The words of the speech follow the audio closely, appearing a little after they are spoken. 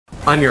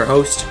I'm your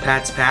host,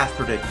 Pat's Path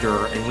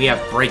Predictor, and we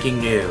have breaking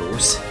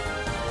news.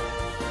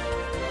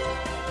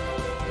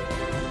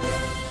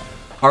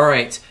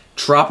 Alright,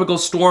 Tropical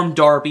Storm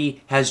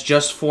Darby has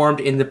just formed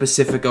in the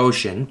Pacific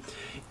Ocean.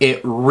 It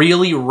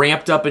really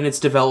ramped up in its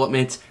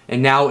development,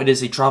 and now it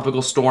is a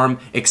tropical storm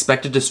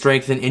expected to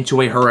strengthen into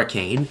a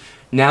hurricane.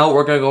 Now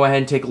we're going to go ahead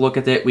and take a look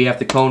at it. We have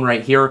the cone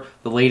right here,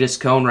 the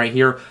latest cone right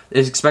here. It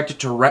is expected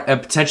to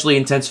potentially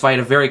intensify at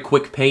a very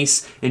quick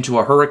pace into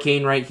a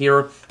hurricane right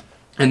here.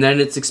 And then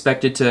it's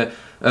expected to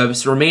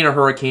remain a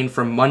hurricane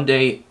from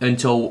Monday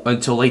until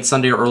late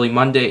Sunday or early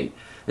Monday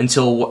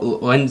until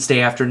Wednesday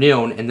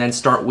afternoon, and then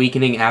start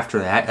weakening after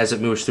that as it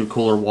moves through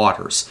cooler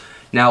waters.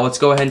 Now let's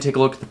go ahead and take a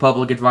look at the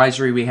public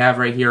advisory we have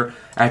right here.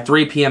 At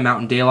 3 p.m.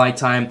 Mountain Daylight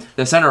Time,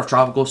 the center of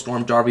Tropical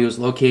Storm Darby was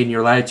located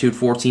near latitude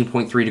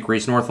 14.3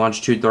 degrees north,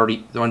 longitude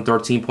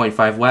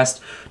 13.5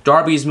 west.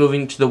 Darby is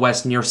moving to the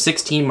west near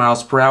 16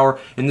 miles per hour,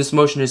 and this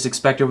motion is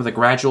expected with a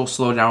gradual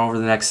slowdown over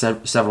the next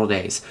several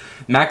days.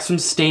 Maximum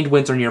sustained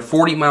winds are near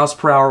 40 miles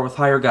per hour with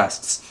higher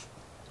gusts.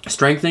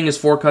 Strengthening is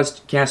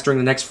forecast during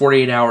the next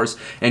 48 hours,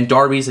 and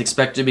Darby is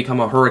expected to become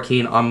a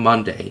hurricane on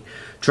Monday.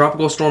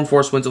 Tropical storm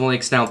force winds only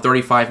extend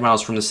 35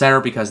 miles from the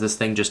center because this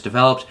thing just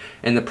developed,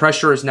 and the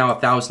pressure is now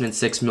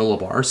 1,006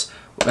 millibars.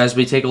 As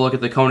we take a look at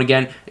the cone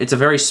again, it's a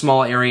very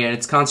small area, and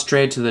it's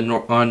concentrated to the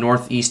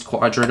northeast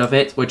quadrant of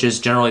it, which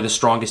is generally the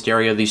strongest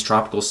area of these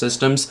tropical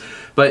systems.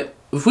 But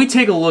if we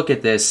take a look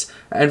at this,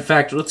 in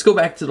fact, let's go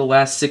back to the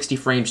last 60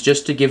 frames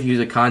just to give you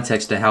the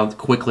context to how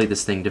quickly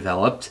this thing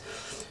developed.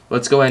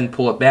 Let's go ahead and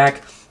pull it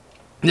back.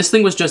 This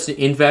thing was just an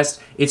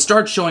invest. It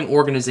started showing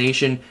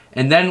organization,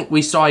 and then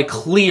we saw a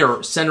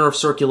clear center of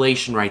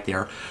circulation right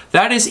there.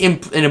 That is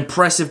an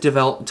impressive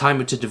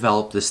time to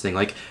develop this thing.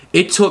 Like,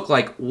 it took,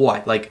 like,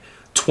 what? Like,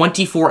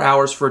 24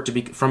 hours for it to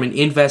be from an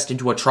invest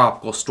into a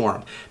tropical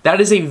storm.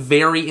 That is a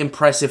very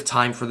impressive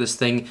time for this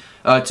thing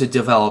to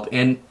develop,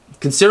 and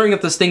considering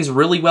that this thing's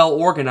really well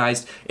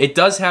organized, it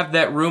does have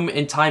that room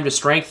and time to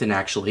strengthen,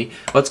 actually.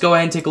 Let's go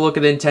ahead and take a look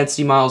at the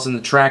intensity miles and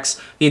the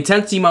tracks. The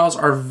intensity miles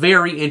are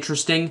very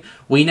interesting.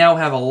 We now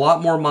have a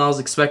lot more miles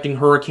expecting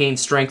hurricane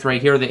strength right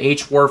here. The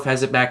H-Wharf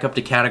has it back up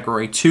to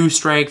Category 2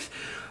 strength.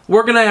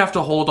 We're going to have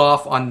to hold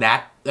off on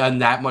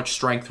that much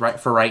strength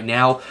for right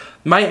now.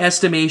 My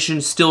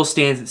estimation still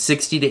stands at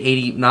 60 to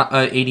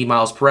 80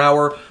 miles per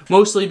hour,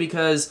 mostly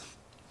because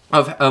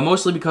of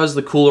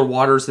the cooler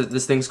waters that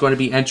this thing's going to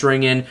be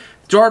entering in.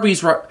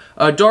 Darby's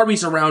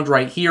around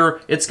right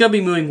here. It's going to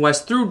be moving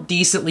west through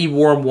decently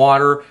warm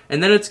water,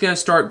 and then it's going to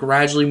start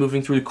gradually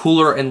moving through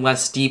cooler and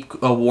less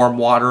deep warm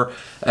water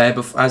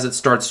as it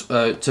starts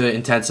to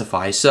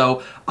intensify.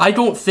 So I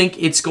don't think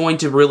it's going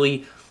to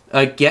really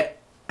get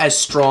as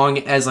strong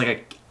as like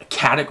a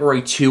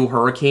Category 2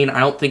 hurricane. I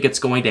don't think it's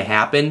going to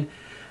happen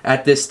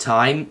at this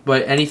time,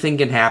 but anything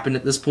can happen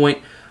at this point.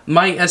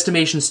 My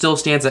estimation still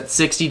stands at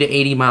 60 to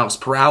 80 miles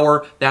per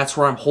hour. That's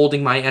where I'm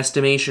holding my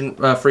estimation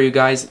for you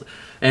guys.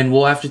 And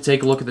we'll have to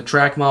take a look at the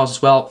track miles as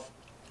well.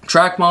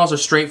 Track miles are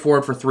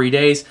straightforward for 3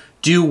 days.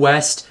 Due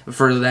west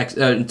for the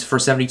next for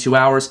 72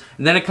 hours,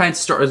 and then it kind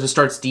of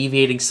starts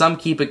deviating. Some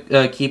keep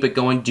it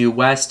going due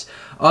west.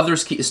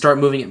 Others start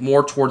moving it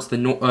more towards the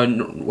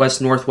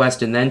west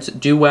northwest and then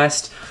due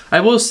west. I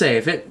will say,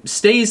 if it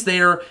stays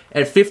there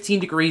at 15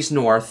 degrees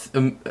north,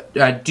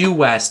 due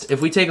west, if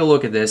we take a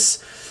look at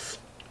this,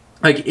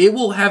 like, it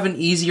will have an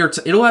easier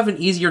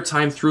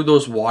time through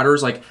those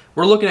waters. Like,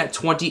 we're looking at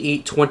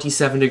 28,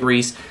 27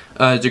 degrees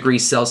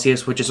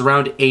Celsius, which is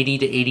around 80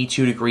 to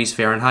 82 degrees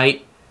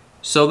Fahrenheit.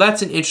 So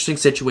that's an interesting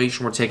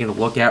situation we're taking a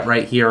look at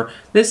right here.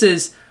 This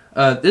is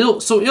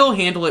it'll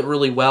handle it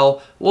really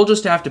well. We'll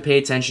just have to pay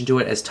attention to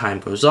it as time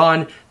goes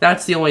on.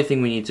 That's the only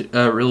thing we need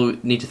to really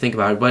need to think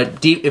about.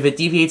 But if it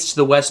deviates to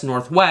the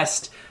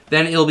west-northwest,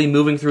 then it'll be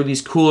moving through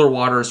these cooler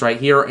waters right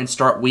here and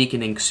start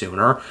weakening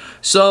sooner.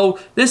 So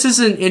this is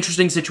an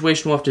interesting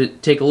situation we'll have to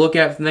take a look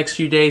at for the next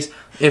few days.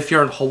 If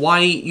you're in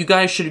Hawaii, you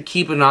guys should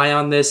keep an eye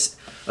on this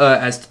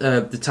as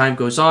the time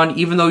goes on.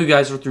 Even though you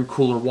guys are through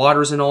cooler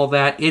waters and all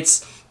that,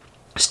 it's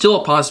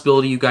still a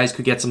possibility you guys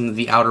could get some of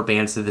the outer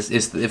bands to this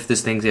if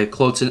this thing's get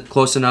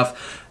close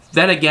enough.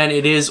 Then again,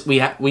 it is we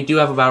do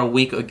have about a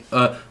week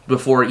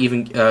before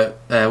even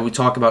we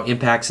talk about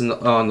impacts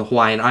on the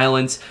Hawaiian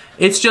Islands.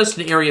 It's just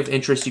an area of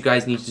interest you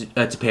guys need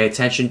to pay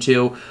attention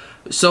to.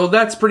 So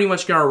that's pretty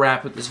much going to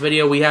wrap up this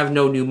video. We have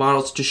no new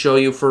models to show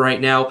you for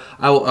right now.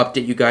 I will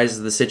update you guys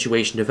as the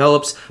situation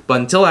develops.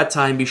 But until that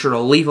time, be sure to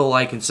leave a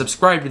like and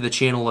subscribe to the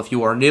channel if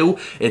you are new.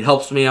 It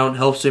helps me out and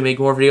helps me make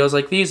more videos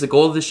like these. The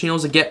goal of this channel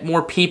is to get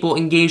more people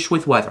engaged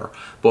with weather.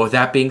 But with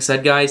that being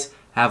said, guys,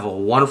 have a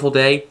wonderful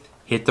day.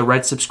 Hit the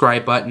red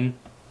subscribe button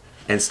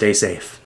and stay safe.